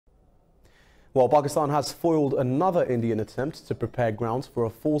Well, Pakistan has foiled another Indian attempt to prepare grounds for a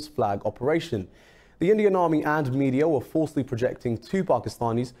false flag operation. The Indian Army and media were falsely projecting two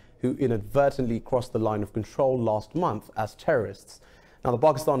Pakistanis who inadvertently crossed the line of control last month as terrorists. Now, the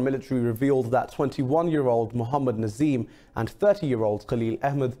Pakistan military revealed that 21-year-old Muhammad Nazim and 30-year-old Khalil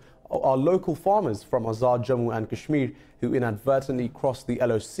Ahmed are local farmers from Azad Jammu and Kashmir who inadvertently crossed the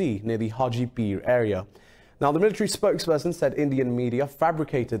LOC near the Haji Pir area. Now, the military spokesperson said Indian media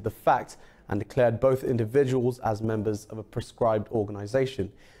fabricated the facts and declared both individuals as members of a prescribed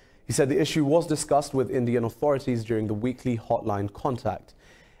organization. He said the issue was discussed with Indian authorities during the weekly hotline contact.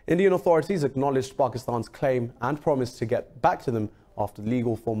 Indian authorities acknowledged Pakistan's claim and promised to get back to them after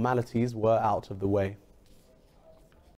legal formalities were out of the way.